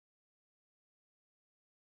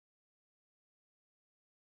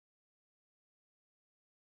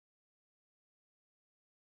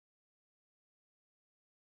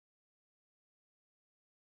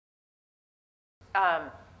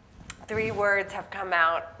three words have come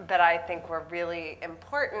out that I think were really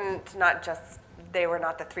important, not just, they were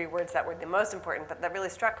not the three words that were the most important, but that really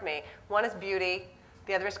struck me. One is beauty,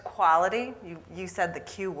 the other is quality. You said the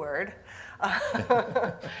Q word.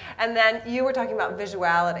 And then you were talking about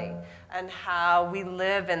visuality and how we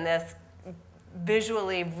live in this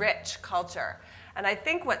visually rich culture. And I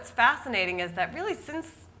think what's fascinating is that really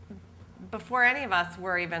since before any of us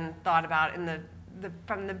were even thought about in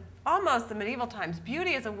from almost the medieval times,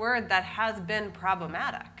 beauty is a word that has been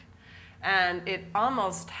problematic. And it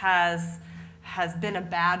almost has been a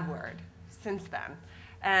bad word since then.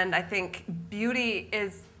 And I think beauty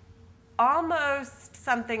is almost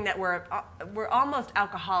something that we're almost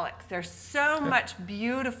alcoholics. There's so much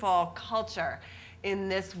beautiful culture in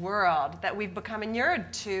this world that we've become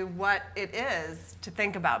inured to what it is to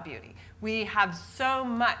think about beauty. We have so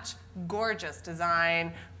much gorgeous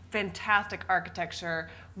design, fantastic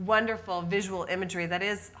architecture, wonderful visual imagery that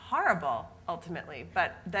is horrible, ultimately,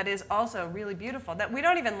 but that is also really beautiful, that we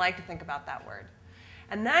don't even like to think about that word.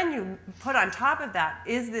 And then you put on top of that,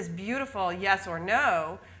 is this beautiful, yes or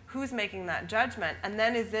no? Who's making that judgment? And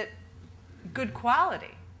then is it good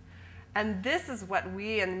quality? And this is what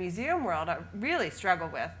we in the museum world really struggle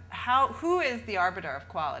with. Who is the arbiter of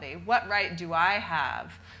quality? What right do I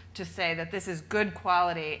have to say that this is good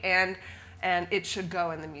quality and it should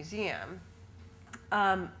go in the museum?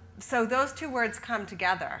 So those two words come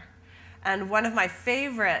together. And one of my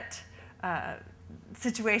favorite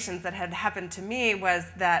situations that had happened to me was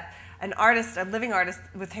that an artist, a living artist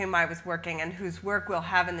with whom I was working and whose work we'll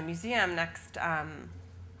have in the museum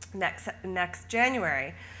next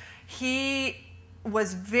January, he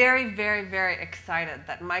was very, very, very excited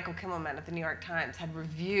that Michael Kimmelman at the New York Times had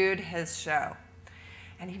reviewed his show.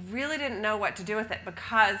 And he really didn't know what to do with it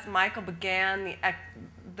because Michael began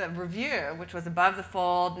the review, which was above the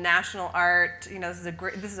fold, national art. You know,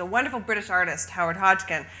 this is a wonderful British artist, Howard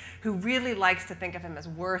Hodgkin, who really likes to think of him as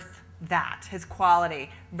worth that. His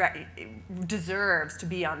quality deserves to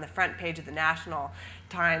be on the front page of the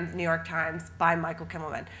New York Times by Michael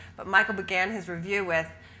Kimmelman. But Michael began his review with,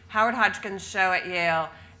 Howard Hodgkin's show at Yale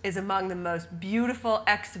is among the most beautiful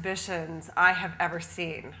exhibitions I have ever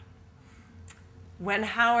seen. When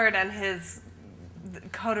Howard and his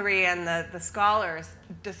coterie and the scholars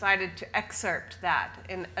decided to excerpt that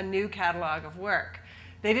in a new catalog of work,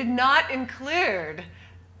 they did not include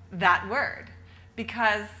that word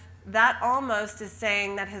because that almost is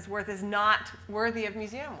saying that his work is not worthy of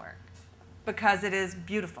museum work because it is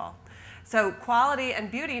beautiful. So quality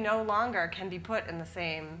and beauty no longer can be put in the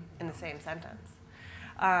same sentence.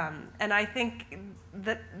 And I think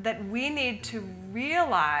that we need to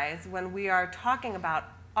realize when we are talking about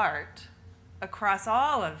art across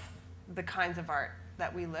all of the kinds of art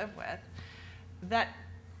that we live with, that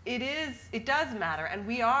it does matter, and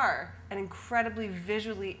we are an incredibly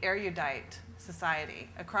visually erudite society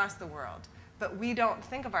across the world. But we don't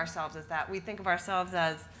think of ourselves as that. We think of ourselves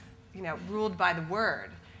as, you know, ruled by the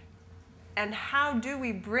word. And how do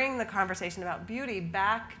we bring the conversation about beauty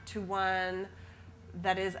back to one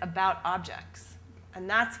that is about objects? And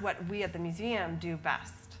that's what we at the museum do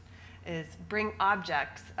best, is bring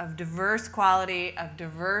objects of diverse quality, of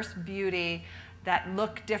diverse beauty, that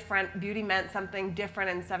look different. Beauty meant something different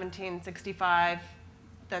in 1765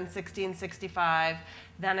 than 1665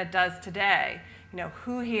 than it does today. You know,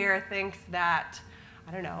 who here thinks that,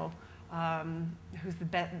 I don't know, who's the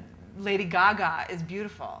best, Lady Gaga is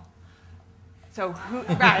beautiful? So who,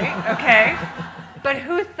 right, okay. But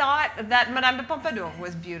who thought that Madame de Pompadour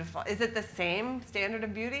was beautiful? Is it the same standard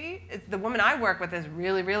of beauty? The woman I work with is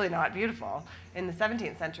really, really not beautiful in the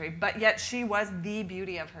 17th century, but yet she was the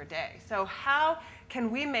beauty of her day. So how can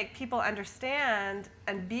we make people understand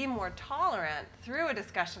and be more tolerant through a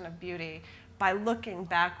discussion of beauty by looking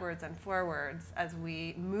backwards and forwards as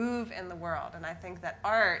we move in the world? And I think that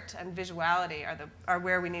art and visuality are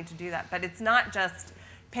where we need to do that. But it's not just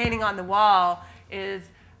painting on the wall is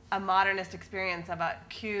a modernist experience of a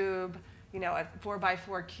cube, you know, a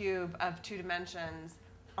 4x4 cube of 2 dimensions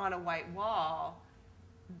on a white wall.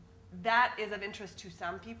 That is of interest to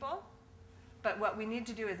some people. But what we need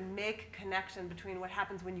to do is make connection between what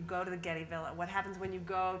happens when you go to the Getty Villa, what happens when you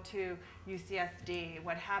go to UCSD,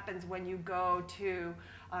 what happens when you go to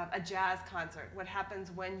a jazz concert, what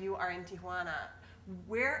happens when you are in Tijuana.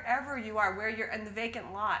 Wherever you are, where you're in the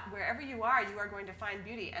vacant lot, wherever you are going to find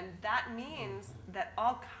beauty. And that means that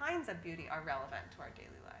all kinds of beauty are relevant to our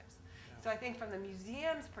daily lives. So I think from the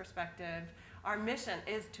museum's perspective, our mission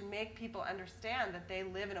is to make people understand that they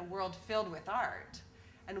live in a world filled with art.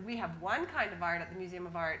 And we have one kind of art at the Museum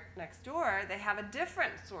of Art next door. They have a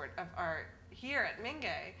different sort of art here at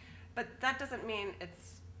Mingei But that doesn't mean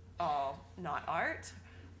it's all not art,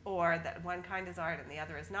 or that one kind is art and the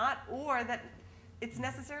other is not, or that it's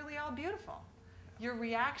necessarily all beautiful. Your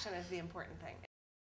reaction is the important thing.